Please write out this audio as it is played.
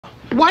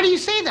Why do you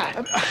say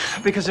that?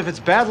 Because if it's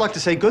bad luck to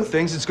say good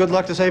things, it's good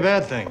luck to say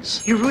bad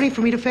things. You're rooting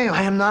for me to fail.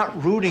 I am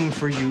not rooting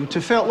for you to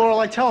fail.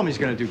 Lorelai, tell him he's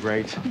going to do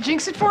great.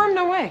 Jinx it for him?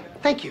 No way.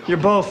 Thank you. You're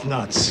both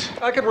nuts.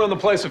 I could run the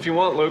place if you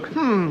want, Luke.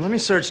 Let me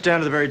search down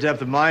to the very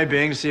depth of my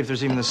being to see if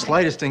there's even the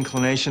slightest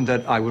inclination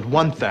that I would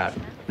want that.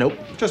 Nope.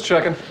 Just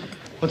checking.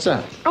 What's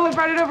that? Oh, I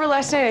brought it over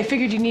last night. I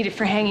figured you'd need it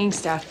for hanging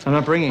stuff. I'm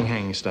not bringing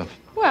hanging stuff.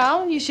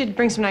 Well, you should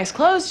bring some nice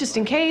clothes just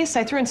in case.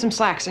 I threw in some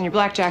slacks on your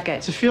black jacket.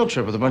 It's a field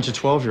trip with a bunch of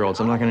 12-year-olds.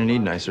 I'm not going to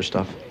need nicer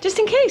stuff. Just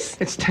in case.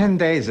 It's 10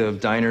 days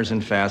of diners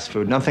and fast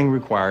food, nothing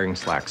requiring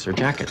slacks or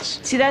jackets.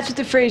 See, that's what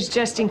the phrase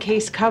just in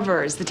case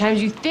covers. The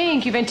times you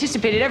think you've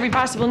anticipated every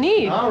possible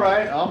need. All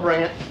right, I'll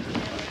bring it.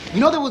 You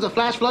know there was a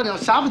flash flood in El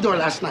Salvador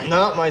last night.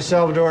 No, my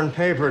Salvadoran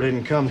paper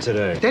didn't come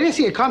today. They didn't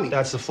see it coming.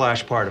 That's the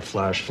flash part of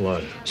flash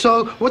flood.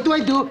 So what do I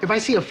do if I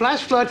see a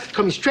flash flood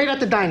coming straight at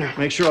the diner?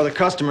 Make sure all the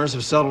customers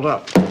have settled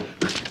up.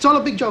 It's all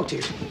a big joke to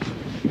you.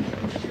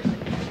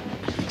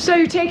 So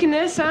you're taking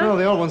this, huh? No,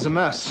 the old one's a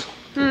mess.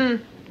 Well,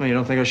 you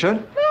don't think I should?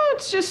 No,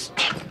 it's just,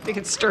 think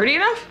it's sturdy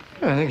enough?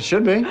 Yeah, I think it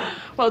should be.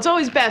 Well, it's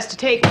always best to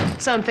take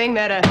something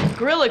that a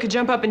gorilla could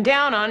jump up and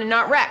down on and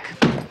not wreck.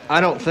 I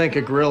don't think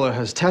a gorilla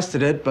has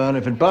tested it, but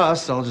if it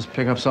busts, I'll just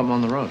pick up something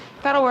on the road.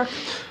 That'll work.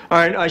 All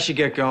right, I should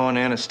get going.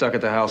 Anna's stuck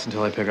at the house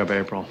until I pick up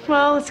April.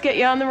 Well, let's get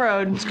you on the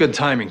road. It's good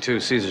timing, too.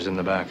 Caesar's in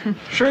the back.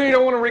 Sure you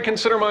don't want to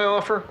reconsider my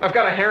offer? I've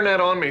got a hairnet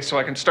on me, so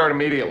I can start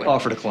immediately.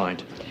 Offer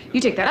declined. You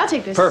take that, I'll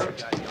take this.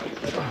 Perfect.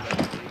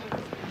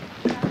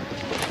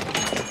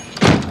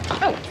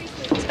 Oh,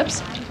 oops.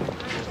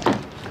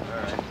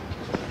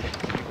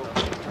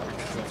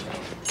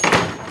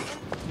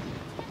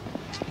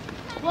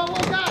 Whoa,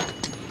 guys!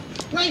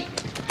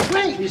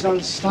 Wait! He's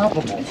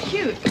unstoppable. It's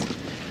cute.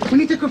 We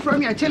need to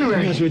confirm your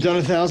itinerary. As we've done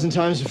 1,000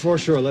 times before,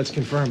 sure, let's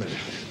confirm it.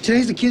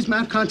 Today's the Kids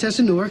Math Contest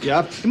in Newark.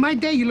 Yep. In my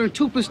day, you learned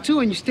 2 + 2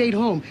 and you stayed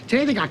home.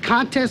 Today, they got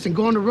contests and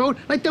go on the road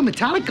like they're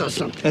Metallica or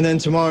something. And then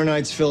tomorrow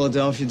night's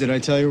Philadelphia. Did I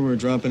tell you we're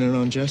dropping in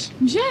on Jess?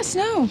 Jess,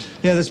 no.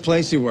 Yeah, this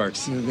place he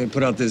works. They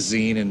put out this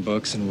zine and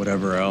books and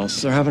whatever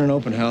else. They're having an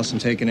open house and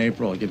taking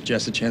April. Give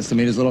Jess a chance to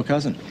meet his little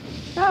cousin.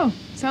 Oh,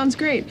 sounds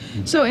great.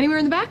 So, anywhere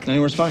in the back?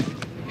 Anywhere's fine.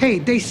 Hey,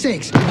 day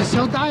 6. If the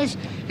cell dies,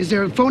 is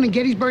there a phone in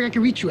Gettysburg I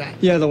can reach you at?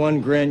 Yeah, the one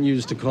Grant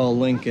used to call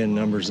Lincoln,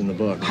 numbers in the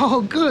book.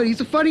 Oh, good.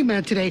 He's a funny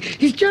man today.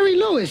 He's Jerry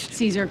Lewis.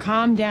 Caesar,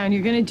 calm down.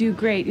 You're gonna do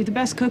great. You're the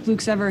best cook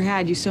Luke's ever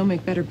had. You so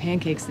make better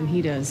pancakes than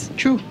he does.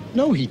 True.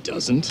 No, he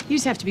doesn't. You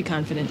just have to be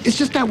confident. It's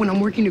just that when I'm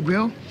working the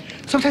grill,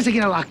 sometimes I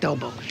get a locked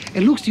elbow.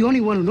 And Luke's the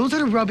only one who knows how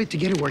to rub it to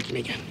get it working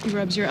again. He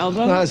rubs your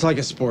elbow? No, it's like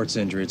a sports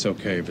injury. It's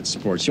okay if it's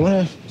sports. You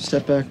want to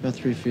step back about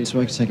 3 feet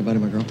so I can say goodbye to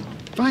my girl?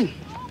 Fine.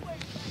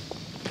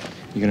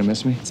 You gonna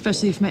miss me?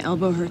 Especially if my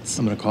elbow hurts.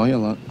 I'm gonna call you a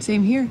lot.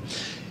 Same here.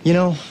 You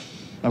know,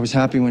 I was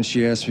happy when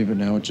she asked me, but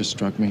now it just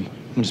struck me.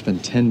 I'm gonna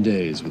spend 10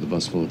 days with a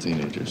bus full of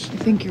teenagers. I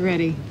think you're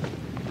ready.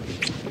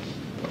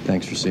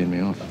 Thanks for seeing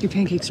me off. Your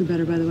pancakes are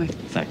better, by the way.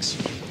 Thanks.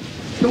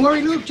 Don't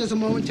worry, Luke. Just a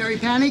momentary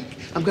panic.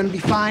 I'm gonna be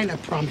fine, I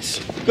promise.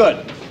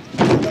 Good.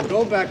 Now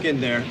go back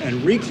in there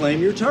and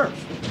reclaim your turf.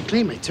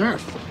 Claim my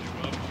turf.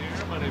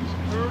 My name's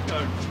Kirk.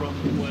 I'm from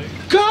the way.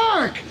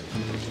 Kirk!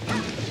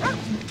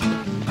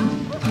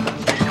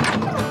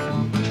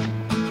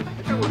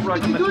 What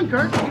are you doing,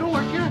 Kirk? You don't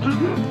work here.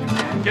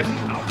 Get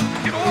out.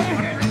 Get off of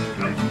here.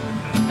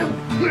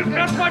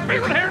 That's my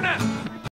favorite hairnet.